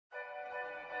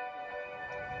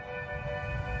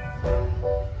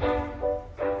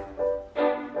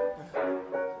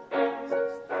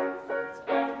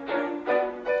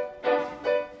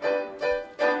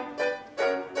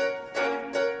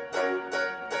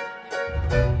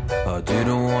I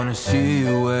didn't wanna see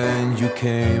you when you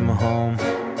came home,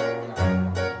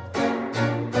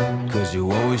 'cause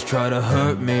you always try to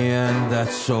hurt me, and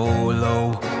that's so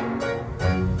low.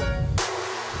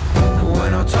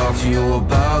 When I talk to you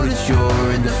about it,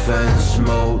 you're in defense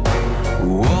mode.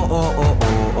 Whoa, oh, oh,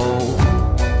 oh, oh.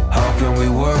 How can we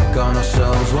work on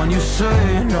ourselves when you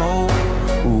say no?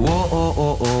 Whoa, oh,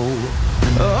 oh, oh.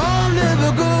 I'll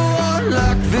never go on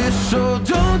like this, so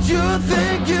don't you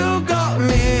think you got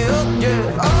me up? Yeah,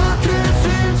 I can't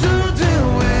seem to deal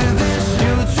with this.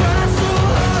 You try so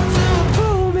hard to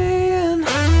pull me in.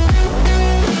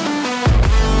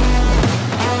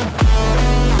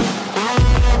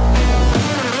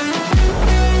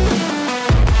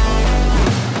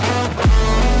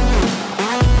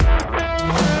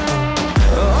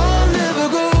 I'll never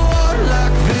go on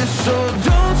like this, so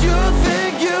don't you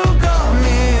think you got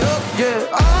me up? Yeah,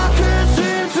 I can't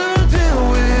seem to deal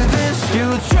with this. You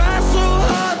try so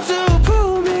hard to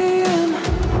pull me in.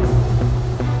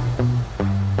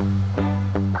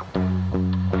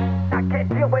 I can't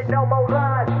deal with no more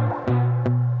lies.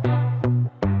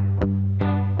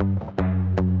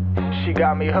 She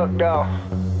got me hooked up.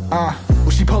 Well,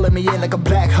 she pulling me in like a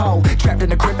black hole, trapped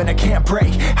in a grip and I can't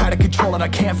break. Out of control and I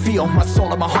can't feel my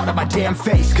soul and my heart on my damn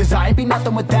face. 'Cause I ain't be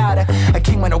nothing without her. A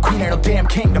king with no queen and no damn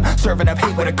kingdom, serving up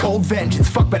hate with a cold vengeance.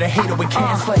 Fuck, but I hate her, we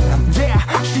can't slay them. Yeah,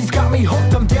 she's got me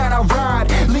hooked, I'm down, I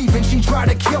ride. Leaving, she tried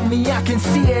to kill me, I can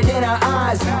see it in her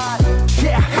eyes.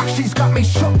 Yeah, she's got me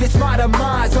shook, this my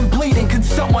demise. I'm bleeding, can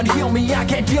someone heal me? I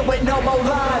can't deal with no more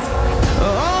lies.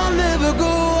 I'll never go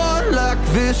on like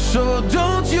this, so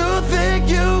don't you think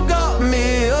you got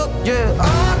me up? Yeah,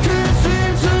 I can't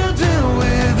seem to deal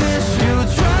with this. You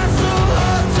try so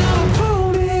hard to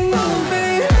pull me on me.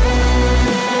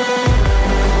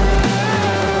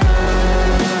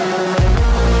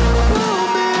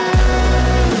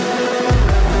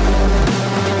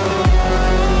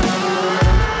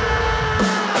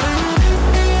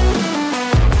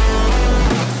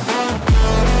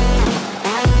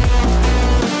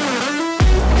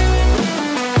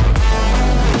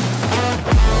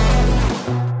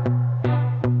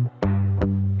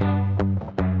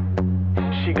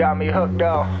 She got me hooked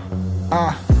up.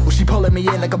 Well, she pulling me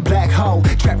in like a black hole,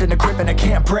 trapped in a grip and I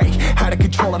can't break. Out of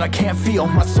control and I can't feel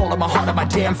my soul and my heart on my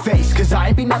damn face. 'Cause I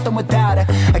ain't be nothing without her.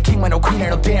 A king with no queen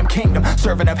and no damn kingdom,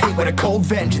 serving up hate with a cold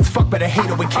vengeance. Fuck, but I hate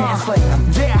her, we can't slay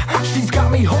them. Yeah, she's got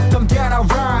me hooked, I'm down, I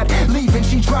ride. Leaving,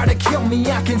 she tried to kill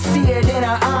me, I can see it in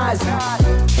her eyes.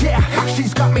 Yeah,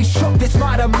 she's got me shook, this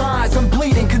my demise. I'm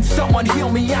bleeding, can someone heal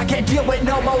me? I can't deal with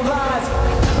no more lies.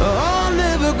 I'll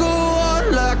never go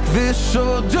on like this,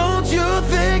 so don't you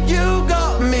think you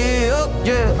got me up?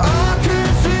 Yeah, I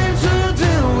can't seem to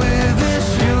deal with this.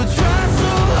 You try so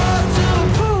hard to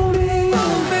pull me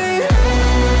on me.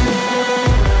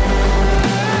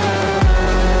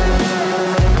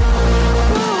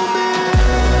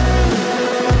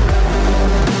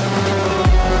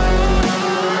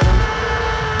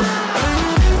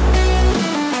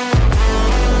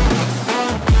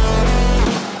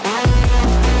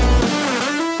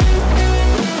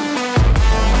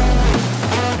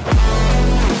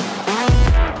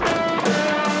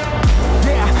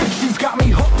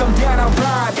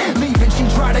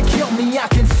 I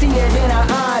can see it in her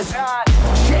eyes.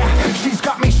 Yeah, she's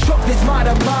got me shook, this my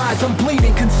demise. I'm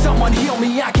bleeding, can someone heal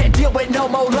me? I can't deal with no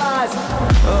more lies.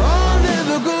 I'll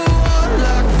never go on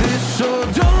like this, so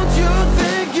don't you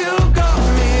think you got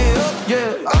me up?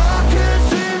 Yeah, I can't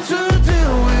seem to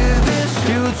deal with this.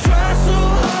 You try so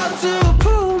hard to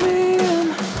pull me in.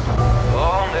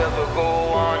 I'll never go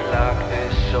on like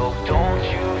this, so don't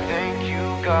you think you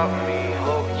got me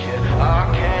hooked? Yeah, I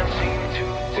can't seem to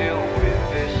deal with